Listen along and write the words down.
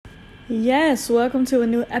Yes, welcome to a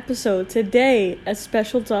new episode. Today, a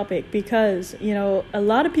special topic because, a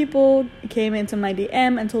lot of people came into my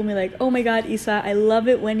DM and told me like, "Oh my god, Isa, I love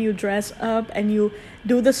it when you dress up and you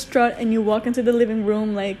do the strut and you walk into the living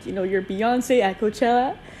room like, you're Beyonce at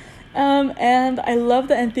Coachella." And I love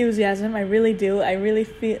the enthusiasm. I really do. I really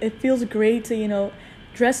feel it feels great to,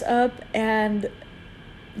 dress up and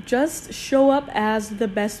just show up as the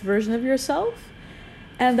best version of yourself.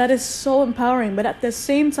 And that is so empowering. But at the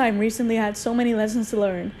same time, recently I had so many lessons to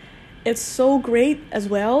learn. It's so great as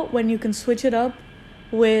well when you can switch it up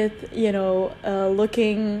with,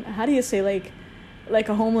 looking, how do you say, like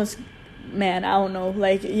a homeless man. I don't know.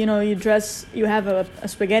 Like, you dress, you have a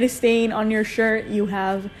spaghetti stain on your shirt. You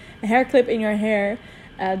have a hair clip in your hair,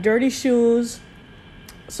 dirty shoes,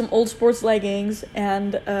 some old sports leggings.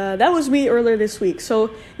 And that was me earlier this week.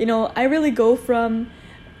 So, I really go from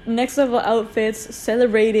next level outfits,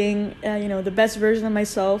 celebrating the best version of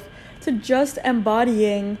myself, to just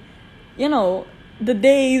embodying the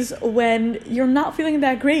days when you're not feeling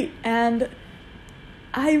that great. And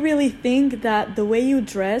I really think that the way you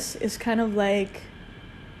dress is kind of like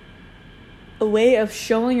a way of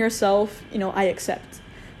showing yourself, I accept.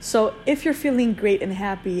 So if you're feeling great and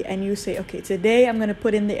happy and you say, okay, today I'm going to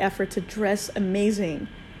put in the effort to dress amazing,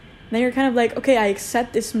 then you're kind of like, okay, I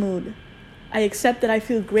accept this mood. I accept that I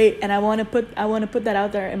feel great and I want to put that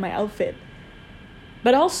out there in my outfit.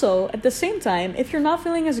 But also, at the same time, if you're not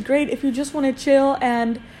feeling as great, if you just want to chill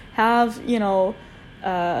and have,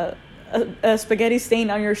 a spaghetti stain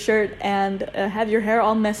on your shirt and have your hair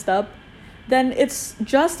all messed up, then it's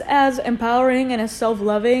just as empowering and as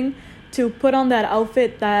self-loving to put on that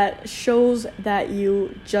outfit that shows that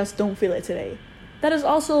you just don't feel it today. That is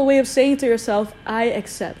also a way of saying to yourself, I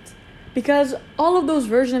accept. Because all of those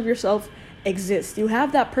versions of yourself exist. You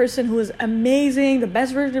have that person who is amazing, the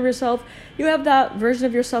best version of yourself. You have that version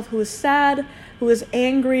of yourself who is sad, who is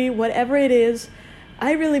angry, whatever it is.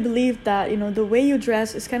 I really believe that, the way you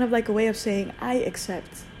dress is kind of like a way of saying, I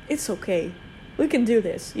accept. It's okay. We can do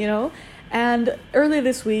this, And earlier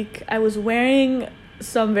this week, I was wearing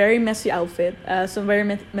some very messy outfit, some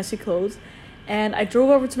very messy clothes. And I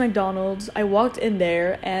drove over to McDonald's. I walked in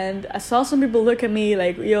there and I saw some people look at me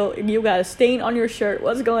like, yo, you got a stain on your shirt.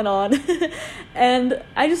 What's going on? And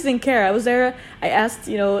I just didn't care. I was there. I asked,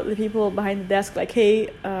 the people behind the desk, like,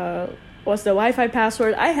 hey, what's the Wi-Fi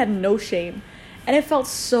password? I had no shame. And it felt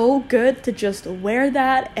so good to just wear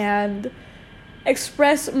that and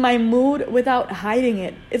express my mood without hiding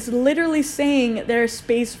it. It's literally saying there's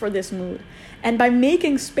space for this mood. And by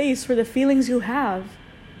making space for the feelings you have,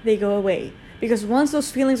 they go away. Because once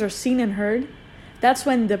those feelings are seen and heard, that's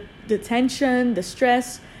when the tension, the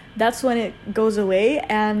stress, that's when it goes away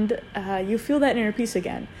and you feel that inner peace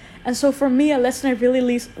again. And so for me, a lesson I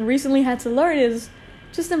really recently had to learn is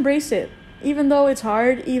just embrace it. Even though it's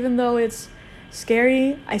hard, even though it's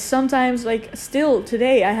scary, I sometimes, still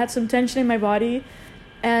today, I had some tension in my body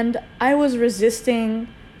and I was resisting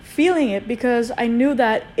feeling it because I knew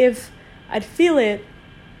that if I'd feel it,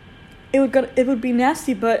 it would be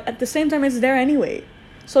nasty, but at the same time, it's there anyway.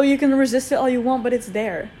 So you can resist it all you want, but it's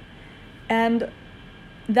there. And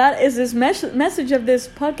that is this message of this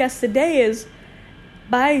podcast today is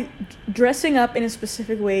by dressing up in a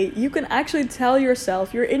specific way, you can actually tell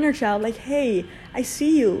yourself, your inner child, like, hey, I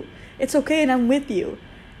see you. It's okay and I'm with you.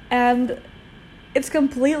 And it's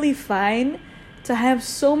completely fine to have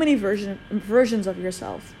so many versions of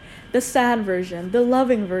yourself. The sad version, the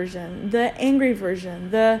loving version, the angry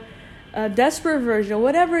version, the desperate version,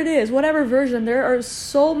 whatever it is, whatever version, there are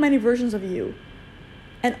so many versions of you.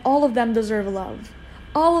 And all of them deserve love.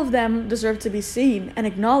 All of them deserve to be seen and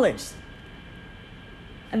acknowledged.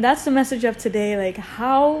 And that's the message of today. Like,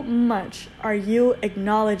 how much are you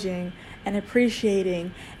acknowledging and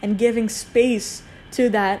appreciating and giving space to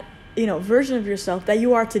that, version of yourself that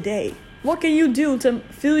you are today? What can you do to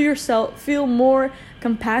feel more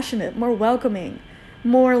compassionate, more welcoming,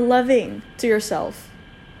 more loving to yourself?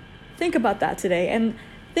 Think about that today and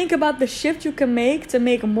think about the shift you can make to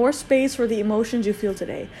make more space for the emotions you feel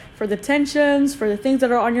today, for the tensions, for the things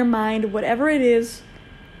that are on your mind, whatever it is.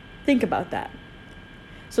 Think about that.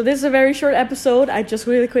 So this is a very short episode. I just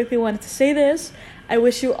really quickly wanted to say this. I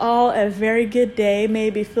wish you all a very good day. May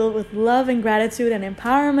it be filled with love and gratitude and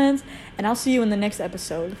empowerment. And I'll see you in the next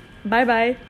episode. Bye bye.